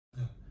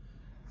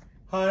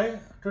Hi,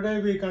 today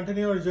we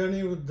continue our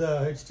journey with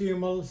the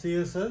HTML,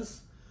 CSS.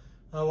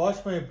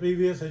 Watch my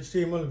previous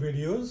HTML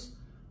videos.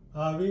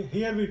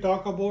 Here we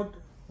talk about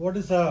what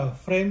is a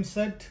frame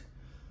set.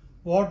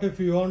 What if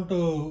you want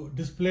to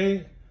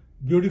display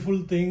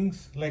beautiful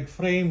things like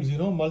frames,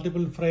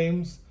 multiple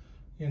frames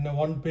in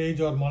one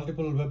page or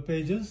multiple web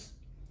pages.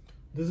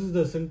 This is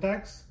the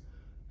syntax.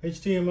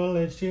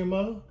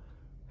 HTML,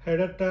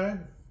 header tag,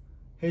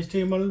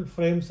 HTML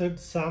FRAMESET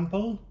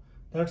sample.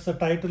 That's the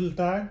title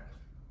tag.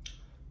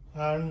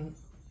 And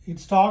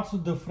it starts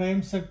with the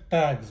FRAMESET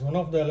tags, one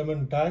of the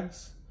element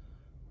tags.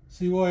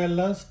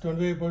 COLS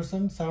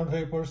 25%,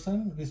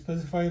 75%. We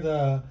specify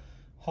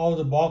how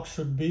the box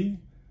should be.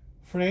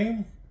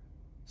 Frame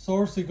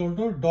source equal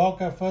to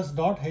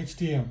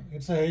docfs.htm.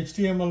 It's a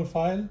HTML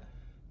file,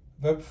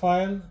 web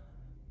file,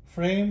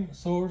 frame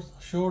source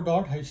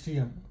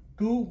show.htm.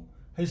 Two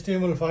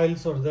HTML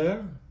files are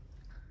there.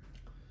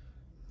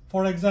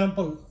 For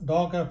example,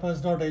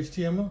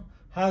 docfs.htm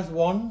has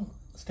one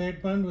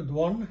statement with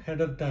one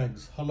header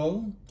tags,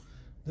 hello.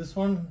 This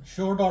one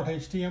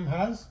show.htm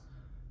has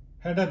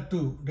header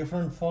 2,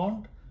 different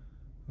font,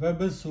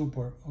 web is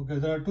super. Okay,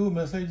 there are two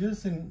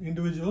messages in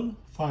individual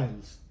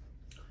files.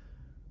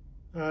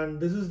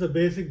 And this is the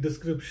basic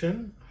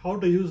description, how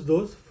to use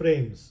those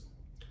frames.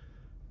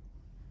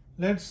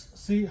 Let's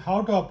see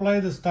how to apply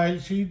the style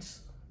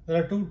sheets.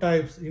 There are two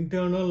types,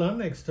 internal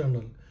and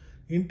external.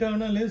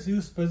 Internal is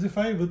you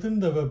specify within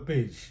the web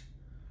page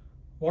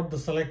what the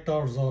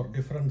selectors are,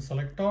 different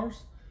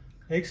selectors.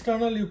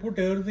 External, you put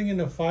everything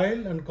in a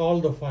file and call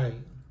the file.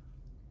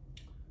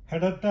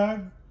 Header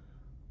tag,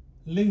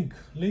 link.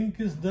 Link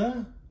is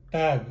the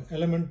tag,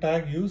 element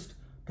tag used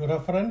to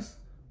reference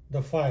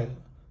the file.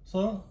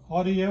 So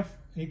ref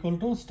equal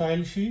to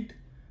style sheet,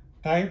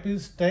 type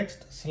is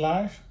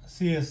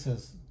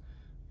text/CSS.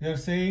 We are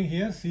saying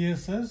here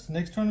CSS.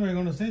 Next one we are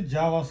going to say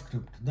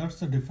JavaScript. That's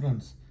the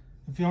difference.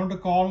 If you want to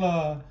call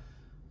a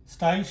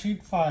style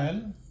sheet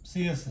file,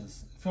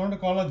 CSS. If you want to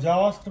call a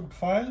JavaScript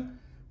file,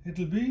 it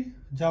will be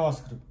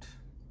JavaScript,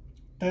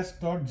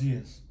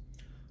 test.js.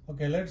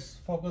 Okay, let's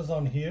focus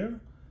on here.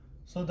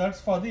 So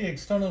that's for the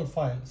external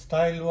file,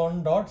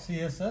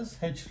 style1.css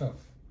href.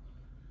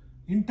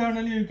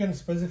 Internally, you can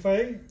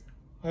specify.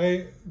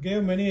 I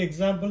gave many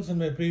examples in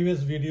my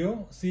previous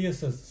video,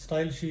 CSS,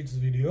 style sheets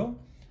video.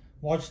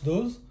 Watch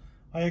those.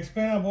 I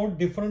explain about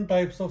different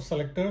types of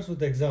selectors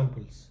with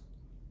examples.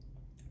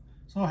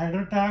 So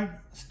header tag,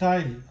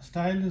 style.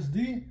 Style is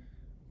the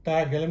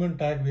tag, element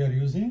tag we are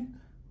using.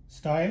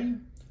 Style,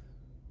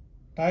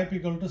 type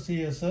equal to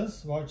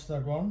CSS. Watch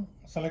that one.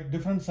 Select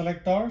different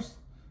selectors.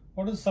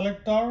 What is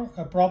selector?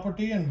 A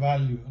property and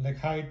value, like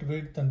height,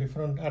 width, and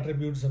different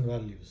attributes and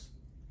values.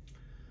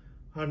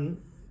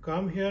 And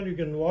come here, you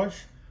can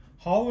watch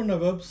how in a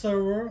web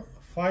server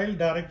file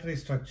directory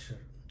structure.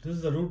 This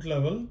is the root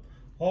level.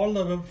 All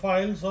the web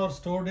files are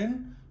stored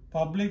in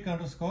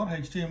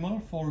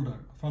public_HTML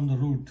folder from the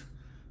root.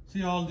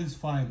 See all these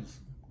files,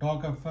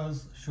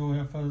 docfs,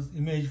 showfs,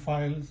 image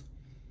files,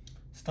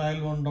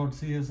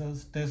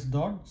 style1.css,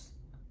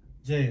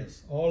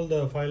 test.js. All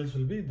the files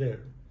will be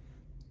there.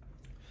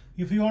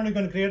 If you want, you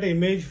can create an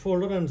image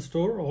folder and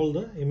store all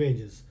the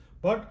images.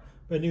 But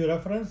when you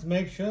reference,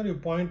 make sure you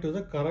point to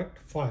the correct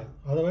file.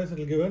 Otherwise, it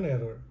will give an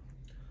error.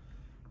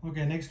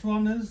 Okay, next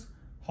one is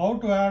how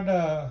to add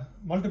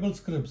multiple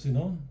scripts,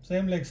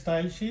 Same like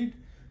style sheet.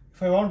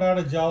 If I want to add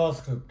a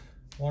JavaScript,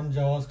 one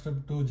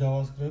JavaScript, two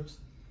JavaScripts,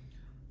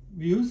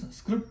 we use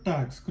script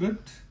tag.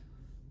 Script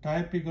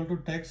type equal to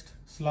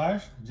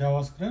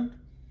text/JavaScript.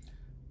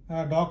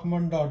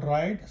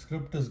 Document.write,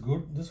 script is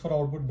good. This for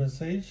output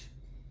message.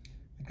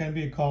 It can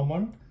be a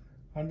comment.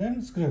 And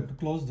then script,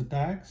 close the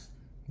tags.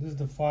 This is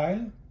the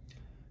file.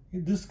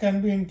 This can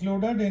be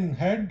included in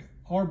head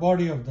or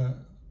body of the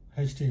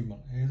HTML,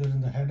 either in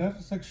the header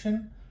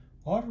section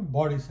or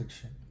body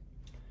section.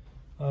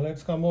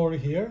 Let's come over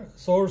here.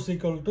 Source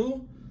equal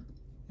to,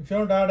 if you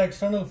want to add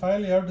external file,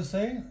 you have to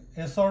say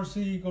src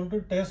equal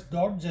to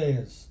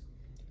test.js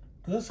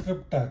to the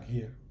script tag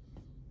here.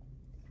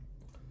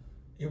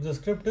 If the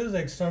script is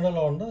external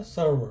on the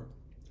server.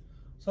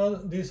 So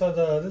these are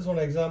this one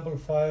example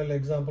file.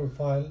 It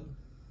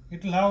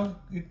will have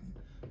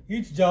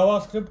each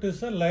JavaScript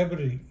is a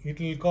library. It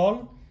will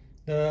call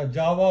the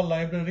Java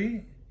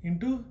library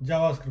into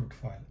JavaScript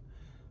file.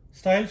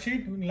 Style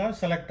sheet will have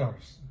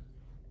selectors.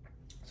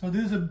 So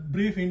this is a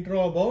brief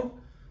intro about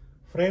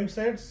frame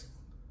sets,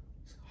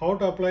 how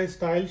to apply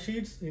style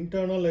sheets,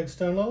 internal,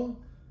 external,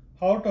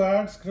 how to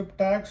add script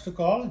tags to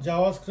call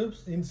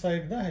JavaScripts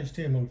inside the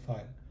HTML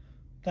file.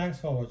 Thanks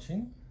for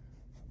watching.